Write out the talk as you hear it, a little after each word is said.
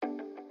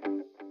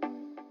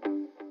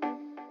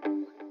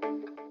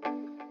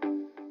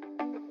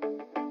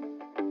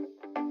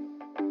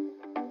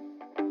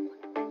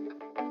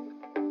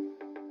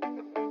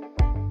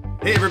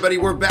Hey everybody,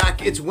 we're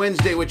back. It's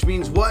Wednesday, which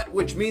means what?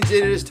 Which means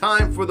it is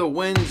time for the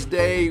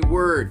Wednesday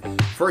Word.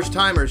 First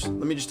timers,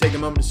 let me just take a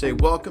moment to say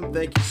welcome.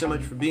 Thank you so much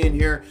for being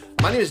here.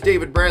 My name is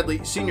David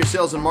Bradley, Senior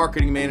Sales and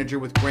Marketing Manager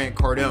with Grant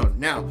Cardone.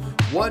 Now,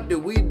 what do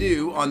we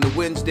do on the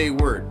Wednesday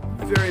Word?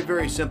 Very,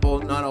 very simple,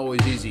 not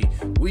always easy.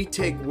 We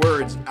take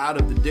words out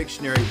of the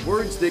dictionary,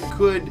 words that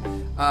could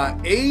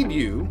aid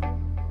you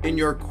in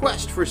your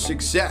quest for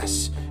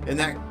success. And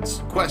that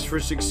quest for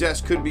success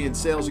could be in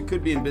sales, it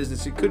could be in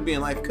business, it could be in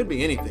life, it could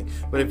be anything.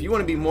 But if you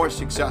want to be more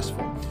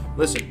successful,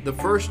 listen, the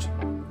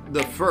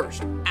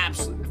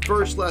absolute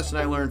first lesson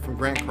I learned from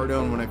Grant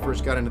Cardone when I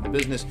first got into the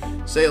business,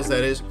 sales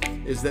that is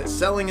that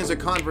selling is a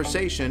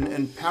conversation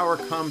and power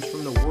comes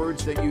from the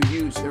words that you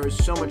use. There is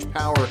so much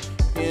power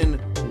in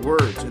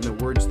words, in the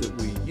words that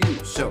we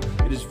use. So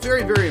it is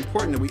very, very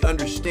important that we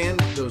understand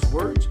those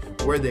words,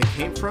 where they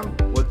came from,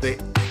 what they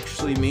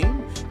actually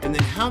mean, and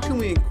then how can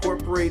we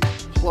incorporate,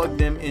 plug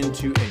them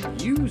into,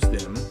 and use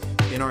them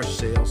in our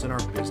sales, in our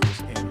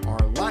business, and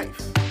our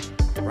life,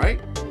 right?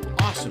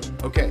 Awesome.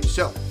 Okay,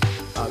 so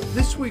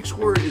this week's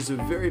word is a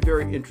very,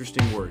 very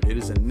interesting word. It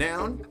is a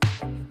noun.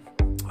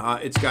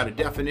 It's got a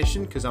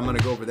definition because I'm going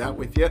to go over that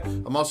with you.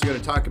 I'm also going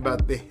to talk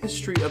about the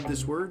history of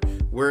this word,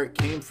 where it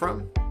came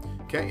from.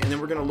 Okay, and then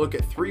we're going to look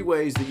at 3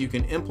 ways that you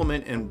can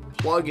implement and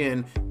plug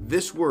in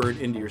this word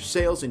into your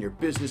sales and your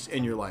business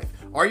and your life.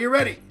 Are you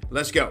ready?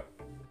 Let's go.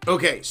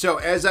 Okay, so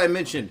as I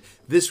mentioned,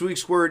 this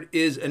week's word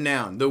is a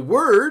noun. The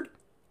word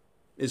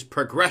is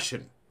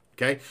progression.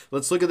 Okay,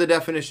 let's look at the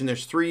definition.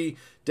 There's 3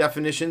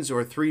 definitions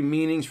or 3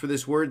 meanings for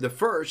this word. The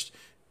first,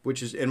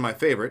 which is in my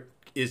favorite,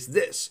 is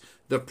this: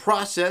 the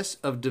process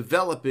of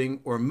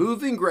developing or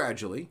moving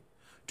gradually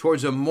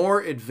towards a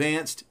more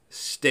advanced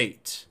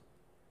state.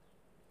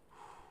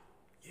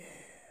 Yeah,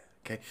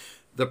 okay.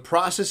 The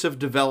process of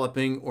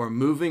developing or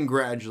moving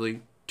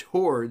gradually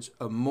towards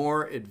a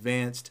more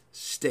advanced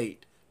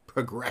state.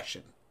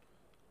 Progression.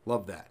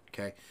 Love that,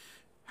 okay?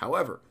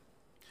 However,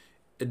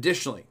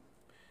 additionally,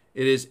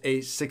 it is a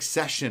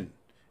succession.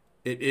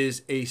 It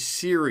is a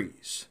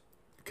series,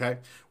 okay?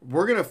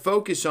 We're going to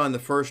focus on the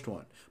first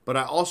one, but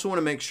I also want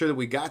to make sure that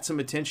we got some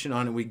attention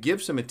on it. We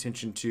give some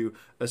attention to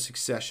a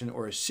succession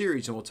or a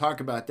series, and we'll talk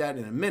about that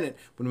in a minute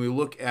when we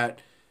look at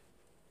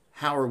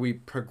how are we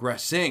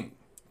progressing,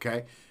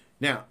 okay?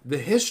 Now, the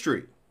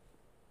history,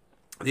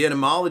 the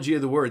etymology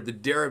of the word, the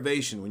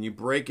derivation, when you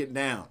break it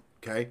down,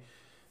 okay,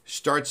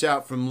 starts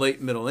out from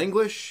late Middle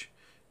English,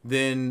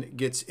 then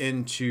gets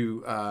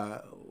into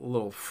a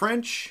little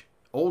French,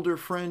 older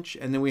French,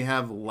 and then we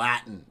have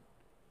Latin.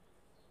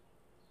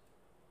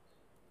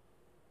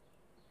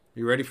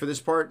 You ready for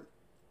this part?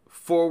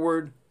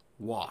 Forward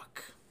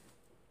walk.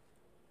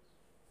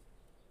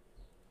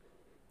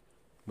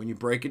 When you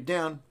break it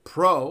down,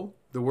 pro,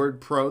 the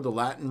word pro, the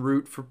Latin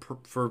root for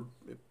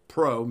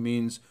pro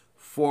means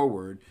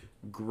forward.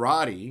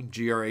 Gradi,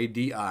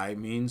 G-R-A-D-I,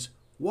 means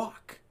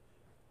walk.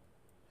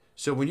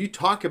 So when you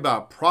talk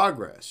about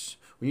progress,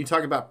 when you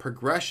talk about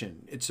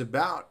progression, it's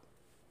about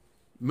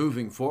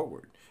moving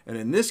forward. And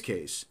in this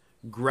case,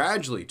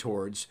 gradually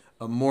towards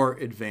a more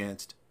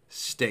advanced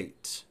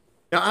state.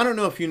 Now, I don't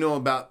know if you know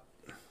about,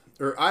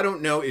 or I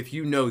don't know if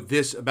you know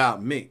this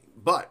about me,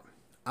 but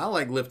I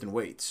like lifting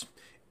weights.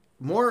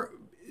 More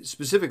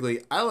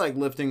specifically, I like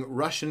lifting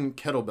Russian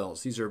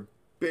kettlebells. These are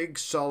big,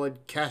 solid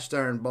cast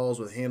iron balls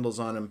with handles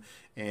on them,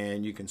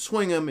 and you can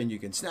swing them, and you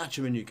can snatch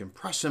them, and you can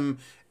press them,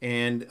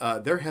 and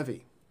they're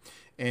heavy.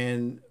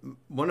 And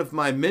one of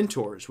my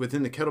mentors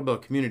within the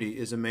kettlebell community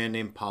is a man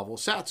named Pavel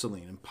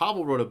Tsatsouline. And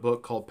Pavel wrote a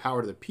book called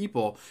Power to the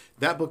People.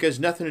 That book has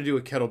nothing to do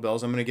with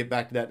kettlebells. I'm going to get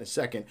back to that in a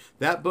second.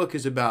 That book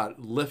is about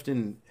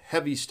lifting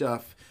heavy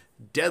stuff,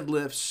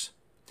 deadlifts,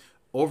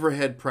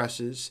 overhead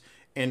presses,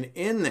 and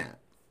in that,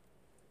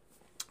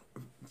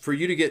 for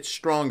you to get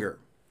stronger,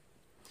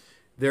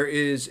 there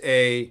is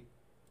a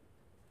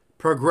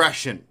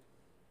progression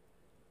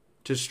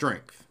to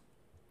strength,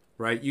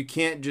 right? You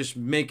can't just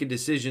make a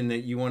decision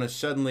that you want to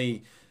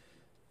suddenly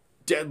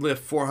deadlift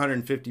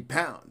 450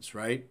 pounds,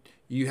 right?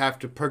 You have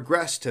to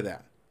progress to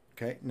that,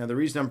 okay? Now, the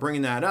reason I'm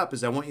bringing that up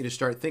is I want you to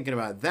start thinking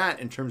about that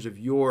in terms of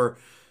your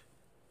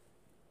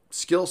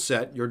skill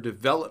set, your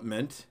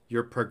development,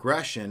 your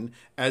progression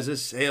as a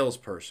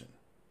salesperson,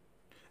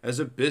 as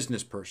a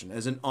business person,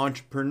 as an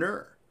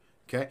entrepreneur.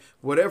 Okay,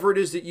 whatever it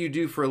is that you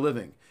do for a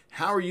living,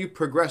 how are you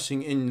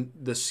progressing in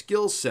the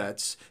skill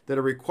sets that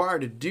are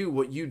required to do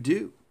what you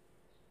do?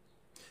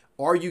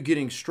 Are you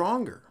getting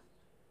stronger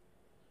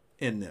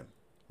in them,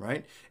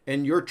 right?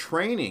 And your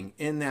training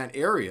in that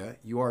area,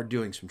 you are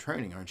doing some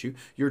training, aren't you?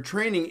 Your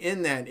training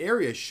in that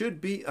area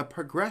should be a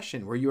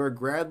progression where you are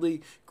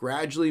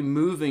gradually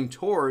moving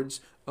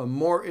towards a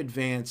more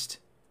advanced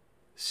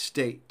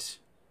state,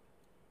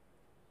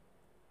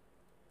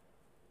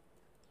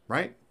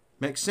 right?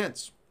 Makes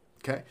sense.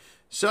 Okay,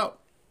 so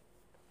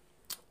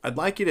I'm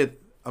going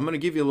to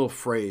give you a little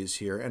phrase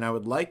here, and I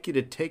would like you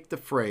to take the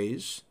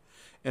phrase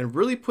and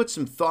really put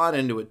some thought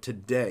into it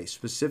today,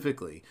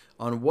 specifically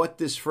on what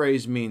this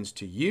phrase means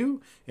to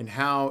you and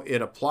how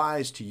it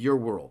applies to your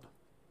world.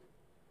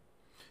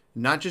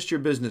 not just your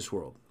business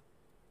world.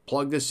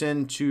 Plug this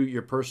into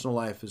your personal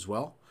life as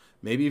well,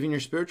 maybe even your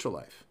spiritual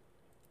life.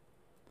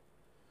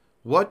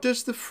 What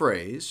does the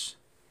phrase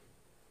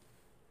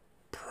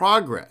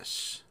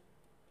progress,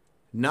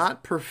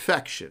 not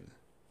perfection,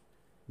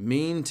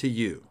 mean to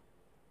you?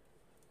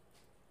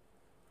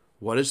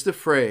 What does the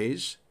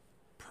phrase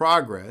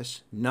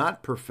progress,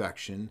 not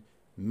perfection,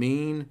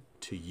 mean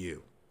to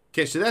you?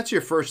 Okay, so that's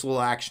your first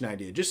little action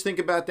idea. Just think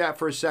about that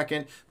for a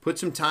second. Put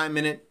some time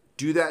in it.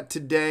 Do that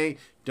today.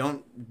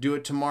 Don't do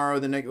it tomorrow,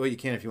 the next. Well, you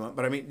can if you want,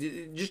 but I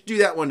mean, just do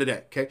that one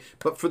today, okay?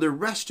 But for the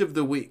rest of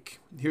the week,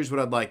 here's what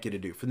I'd like you to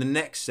do for the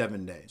next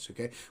 7 days,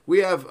 okay? We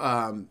have,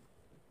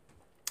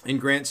 in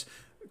Grant's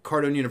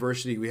Cardone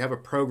University, we have a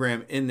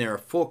program in there, a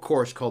full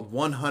course called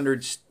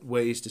 100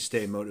 Ways to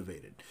Stay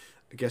Motivated.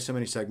 Guess how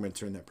many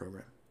segments are in that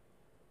program?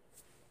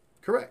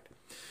 Correct.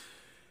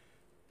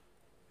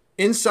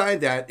 Inside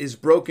that is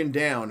broken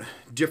down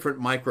different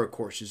micro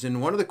courses.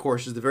 And one of the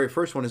courses, the very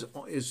first one,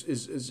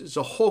 is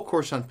a whole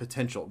course on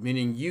potential,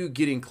 meaning you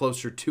getting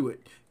closer to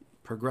it,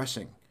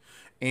 progressing.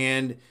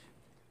 And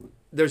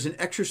there's an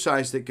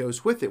exercise that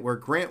goes with it where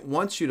Grant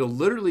wants you to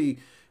literally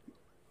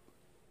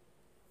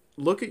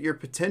look at your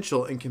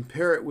potential and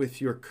compare it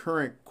with your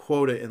current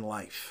quota in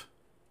life.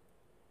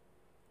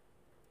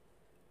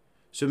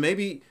 So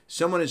maybe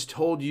someone has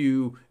told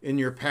you in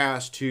your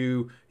past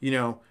to,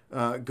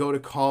 go to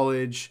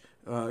college,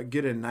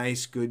 get a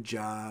nice, good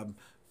job,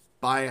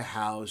 buy a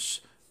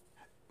house,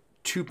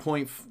 2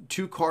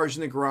 cars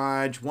in the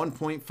garage,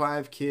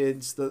 1.5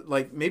 kids.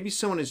 Maybe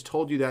someone has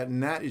told you that,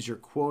 and that is your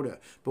quota.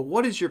 But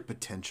what is your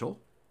potential?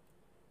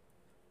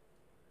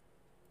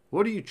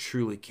 What are you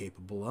truly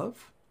capable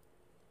of?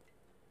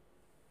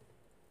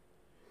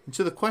 And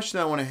so the question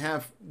I want to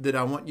have that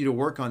I want you to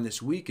work on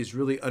this week is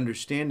really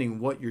understanding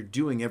what you're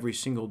doing every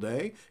single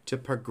day to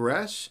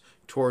progress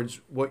towards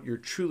what you're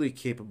truly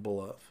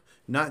capable of,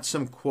 not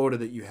some quota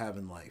that you have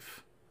in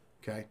life.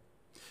 Okay?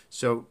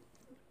 So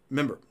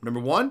remember,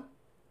 number 1,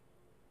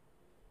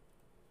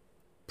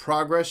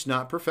 progress,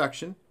 not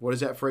perfection. What does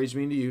that phrase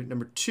mean to you?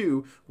 Number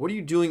 2, what are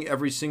you doing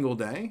every single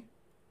day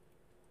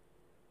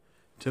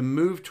to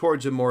move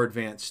towards a more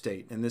advanced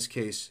state? In this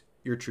case,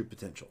 your true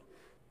potential.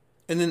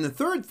 And then the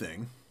third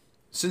thing,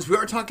 since we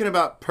are talking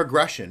about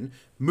progression,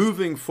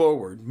 moving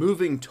forward,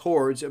 moving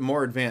towards a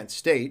more advanced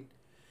state,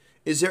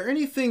 is there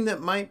anything that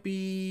might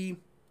be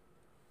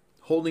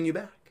holding you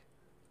back,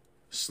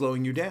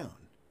 slowing you down?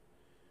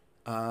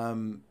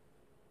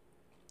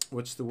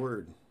 What's the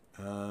word?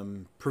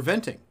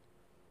 Preventing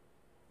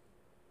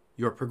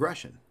your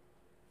progression.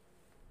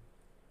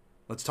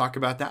 Let's talk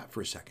about that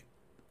for a second.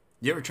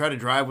 You ever try to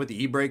drive with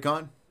the e-brake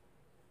on?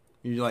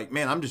 You're like,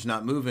 man, I'm just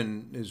not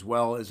moving as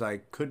well as I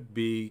could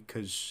be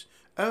because,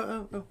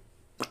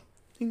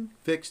 ding,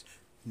 fixed.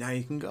 Now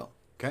you can go.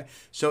 Okay.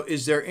 So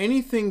is there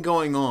anything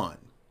going on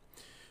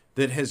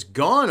that has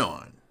gone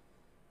on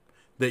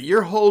that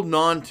you're holding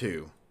on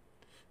to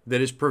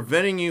that is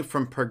preventing you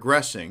from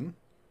progressing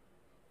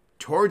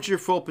towards your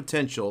full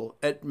potential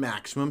at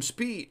maximum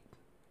speed?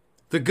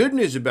 The good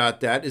news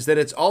about that is that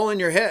it's all in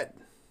your head.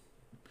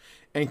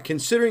 And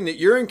considering that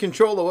you're in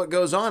control of what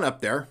goes on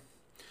up there,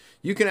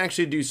 you can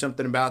actually do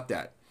something about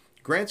that.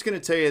 Grant's going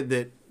to tell you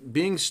that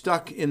being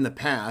stuck in the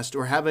past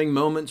or having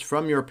moments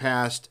from your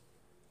past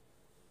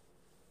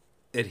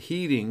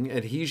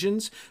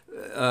adhesions,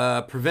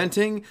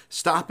 preventing,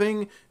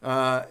 stopping,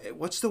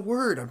 what's the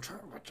word?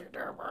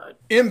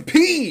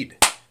 Impede.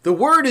 The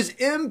word is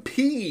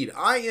impede.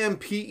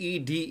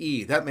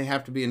 I-M-P-E-D-E. That may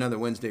have to be another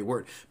Wednesday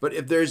word. But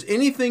if there's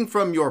anything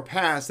from your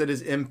past that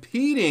is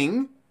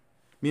impeding,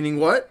 meaning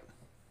what?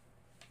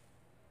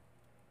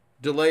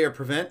 Delay or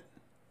prevent?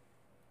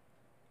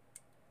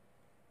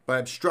 By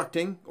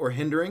obstructing or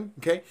hindering,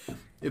 okay?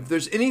 If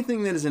there's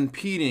anything that is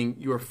impeding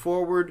your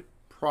forward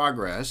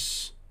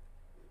progress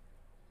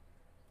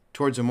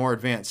towards a more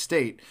advanced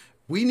state,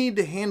 we need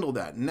to handle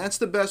that. And that's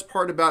the best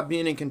part about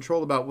being in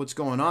control about what's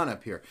going on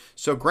up here.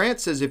 So Grant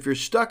says if you're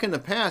stuck in the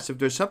past, if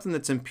there's something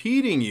that's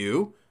impeding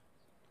you,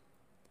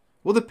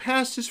 well, the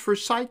past is for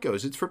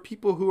psychos. It's for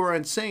people who are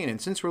insane. And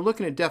since we're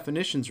looking at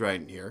definitions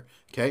right here,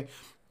 okay,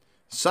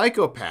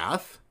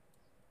 psychopath,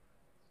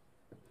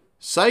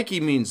 psyche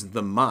means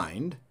the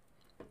mind.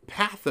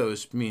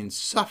 Pathos means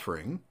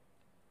suffering.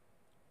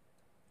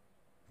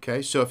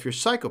 Okay, so if you're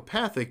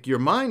psychopathic, your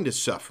mind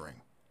is suffering.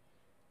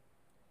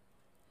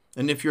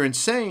 And if you're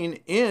insane,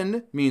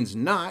 in means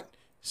not,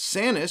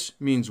 sanus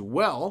means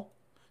well,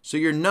 so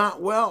you're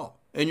not well,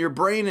 and your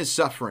brain is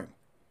suffering.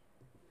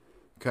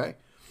 Okay,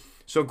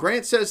 so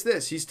Grant says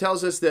this. He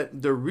tells us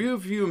that the rear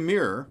view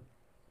mirror,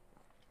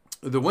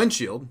 the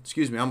windshield,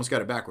 I almost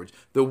got it backwards.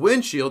 The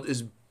windshield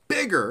is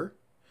bigger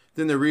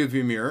than the rear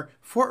view mirror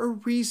for a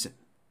reason.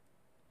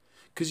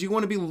 Because you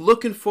want to be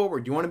looking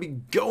forward. You want to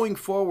be going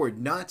forward,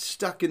 not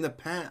stuck in the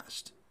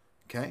past.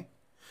 Okay?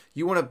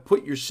 You want to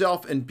put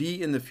yourself and be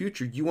in the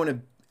future. You want to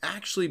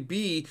actually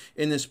be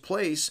in this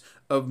place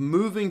of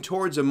moving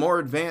towards a more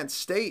advanced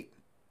state.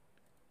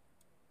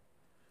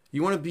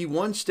 You want to be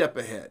one step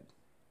ahead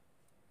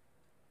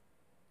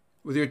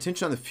with your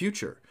attention on the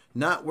future,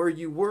 not where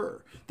you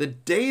were. The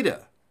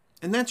data,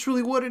 and that's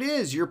really what it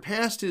is. Your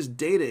past is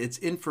data. It's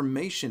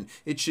information.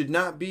 It should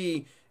not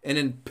be an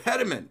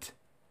impediment.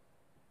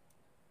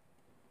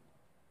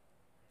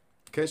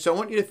 Okay, so I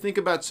want you to think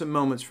about some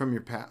moments from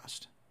your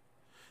past.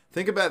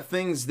 Think about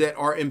things that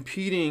are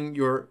impeding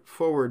your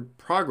forward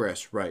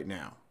progress right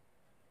now.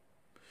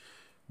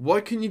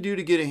 What can you do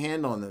to get a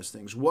handle on those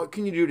things? What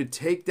can you do to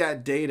take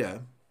that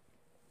data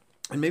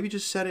and maybe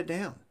just set it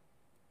down?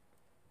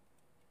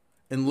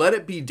 And let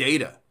it be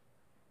data,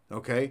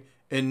 okay?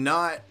 And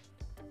not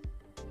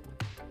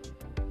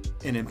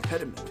an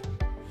impediment.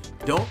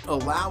 Don't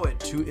allow it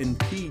to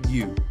impede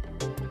you,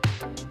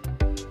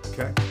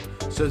 okay?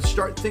 So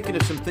start thinking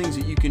of some things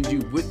that you can do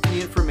with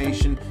the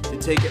information to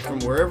take it from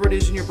wherever it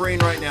is in your brain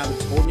right now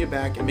that's holding you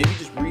back, and maybe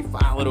just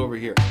refile it over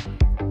here.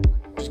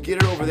 Just get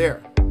it over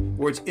there,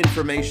 where it's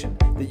information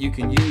that you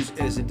can use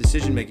as a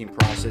decision-making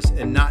process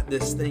and not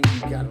this thing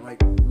you gotta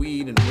like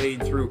weed and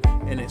wade through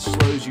and it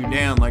slows you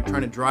down like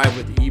trying to drive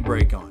with the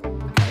e-brake on,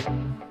 okay?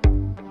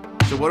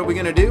 So what are we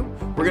gonna do?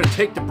 We're gonna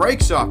take the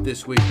brakes off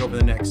this week over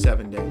the next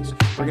 7 days.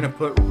 We're gonna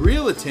put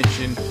real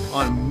attention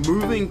on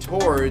moving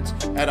towards,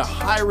 at a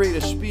high rate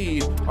of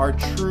speed, our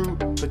true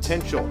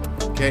potential,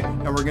 okay?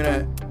 And we're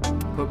gonna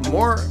put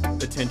more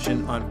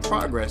attention on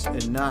progress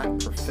and not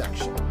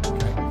perfection,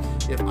 okay?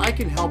 If I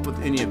can help with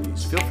any of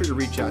these, feel free to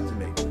reach out to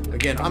me.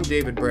 Again, I'm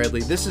David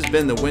Bradley. This has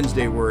been the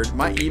Wednesday Word.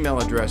 My email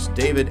address,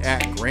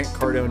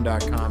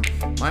 david@grantcardone.com.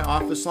 My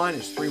office line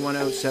is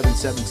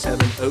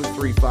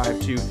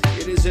 310-777-0352.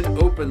 It is an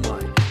open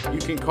line. You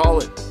can call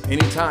it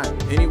anytime,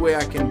 any way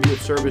I can be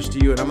of service to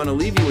you. And I'm going to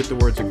leave you with the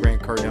words of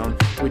Grant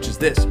Cardone, which is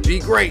this: be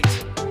great,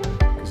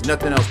 because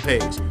nothing else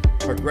pays.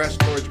 Progress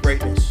towards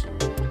greatness.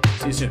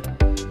 See you soon.